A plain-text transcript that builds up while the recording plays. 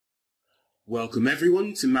Welcome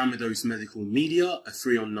everyone to Mamados Medical Media, a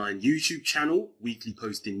free online YouTube channel, weekly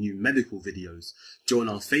posting new medical videos. Join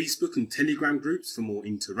our Facebook and Telegram groups for more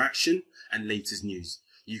interaction and latest news.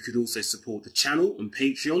 You could also support the channel on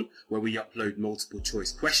Patreon, where we upload multiple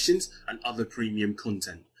choice questions and other premium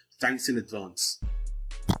content. Thanks in advance.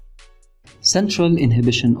 Central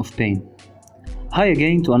inhibition of pain. Hi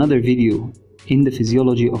again to another video in the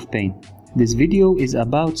physiology of pain. This video is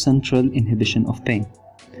about central inhibition of pain.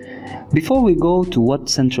 Before we go to what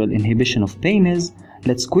central inhibition of pain is,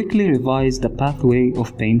 let's quickly revise the pathway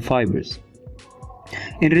of pain fibers.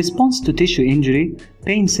 In response to tissue injury,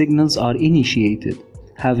 pain signals are initiated,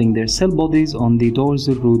 having their cell bodies on the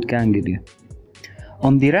dorsal root ganglia.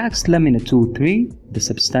 On the rax lamina 2-3, the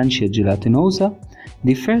substantia gelatinosa,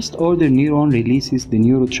 the first order neuron releases the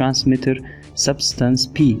neurotransmitter substance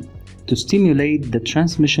P to stimulate the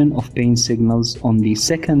transmission of pain signals on the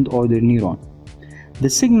second order neuron. The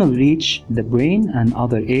signal reaches the brain and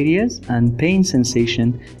other areas, and pain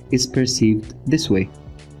sensation is perceived this way.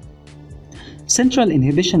 Central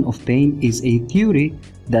inhibition of pain is a theory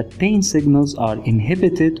that pain signals are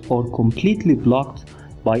inhibited or completely blocked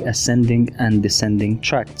by ascending and descending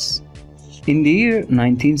tracts. In the year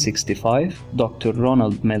 1965, Dr.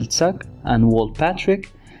 Ronald Meltzer and Walt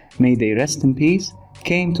Patrick, may they rest in peace,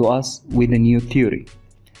 came to us with a new theory.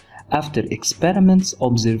 After experiments,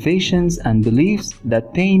 observations, and beliefs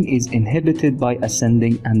that pain is inhibited by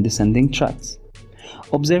ascending and descending tracts.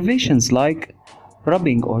 Observations like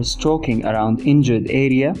rubbing or stroking around injured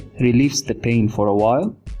area relieves the pain for a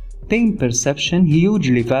while. Pain perception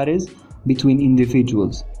hugely varies between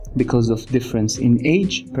individuals because of difference in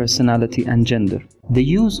age, personality, and gender. The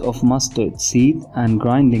use of mustard seed and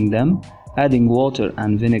grinding them, adding water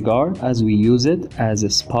and vinegar as we use it as a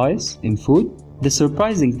spice in food. The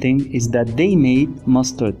surprising thing is that they made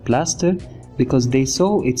mustard plaster because they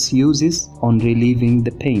saw its uses on relieving the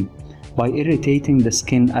pain by irritating the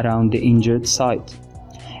skin around the injured site.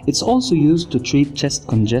 It's also used to treat chest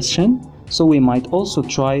congestion, so we might also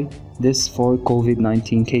try this for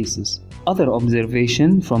COVID-19 cases. Other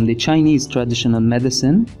observation from the Chinese traditional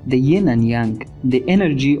medicine, the yin and yang, the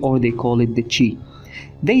energy, or they call it the qi.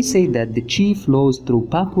 They say that the qi flows through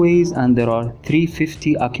pathways and there are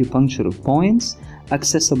 350 acupuncture points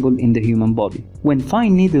accessible in the human body. When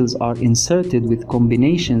fine needles are inserted with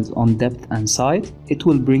combinations on depth and side, it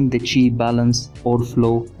will bring the qi balance or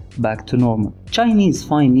flow back to normal. Chinese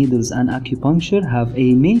fine needles and acupuncture have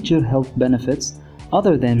a major health benefits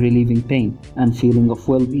other than relieving pain and feeling of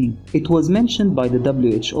well-being. It was mentioned by the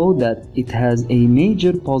WHO that it has a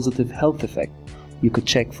major positive health effect. You could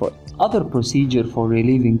check for it. Other procedure for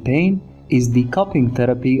relieving pain is the cupping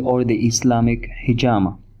therapy or the Islamic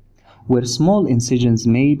Hijama, where small incisions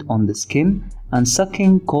made on the skin and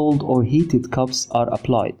sucking cold or heated cups are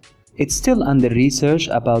applied. It's still under research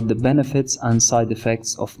about the benefits and side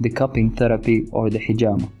effects of the cupping therapy or the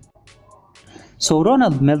Hijama. So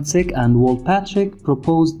Ronald Meltzer and Walt Patrick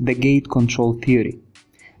proposed the gate control theory.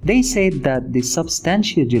 They said that the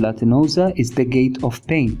substantia gelatinosa is the gate of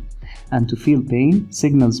pain, and to feel pain,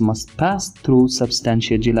 signals must pass through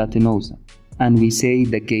substantia gelatinosa, and we say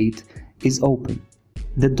the gate is open.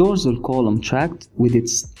 The dorsal column tract, with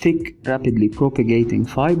its thick, rapidly propagating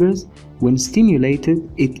fibers, when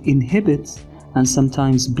stimulated, it inhibits and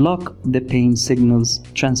sometimes blocks the pain signals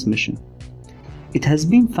transmission. It has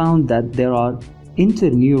been found that there are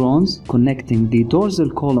interneurons connecting the dorsal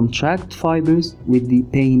column tract fibers with the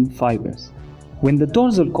pain fibers. When the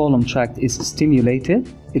dorsal column tract is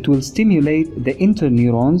stimulated, it will stimulate the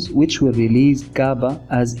interneurons, which will release GABA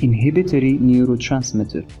as inhibitory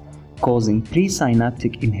neurotransmitter, causing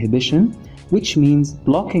presynaptic inhibition, which means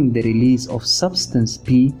blocking the release of substance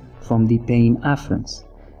P from the pain afferents,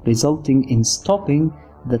 resulting in stopping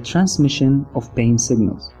the transmission of pain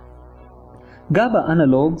signals. GABA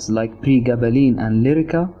analogues like Pregabalin and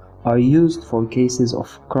Lyrica are used for cases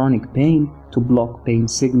of chronic pain to block pain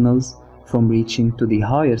signals from reaching to the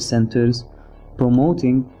higher centers,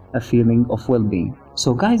 promoting a feeling of well-being.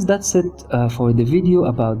 So guys, that's it for the video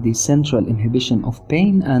about the central inhibition of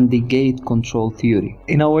pain and the gate control theory.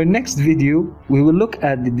 In our next video, we will look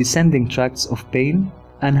at the descending tracts of pain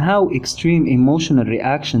and how extreme emotional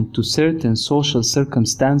reaction to certain social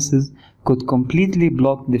circumstances could completely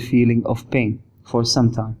block the feeling of pain for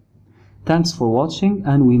some time. Thanks for watching,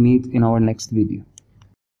 and we meet in our next video.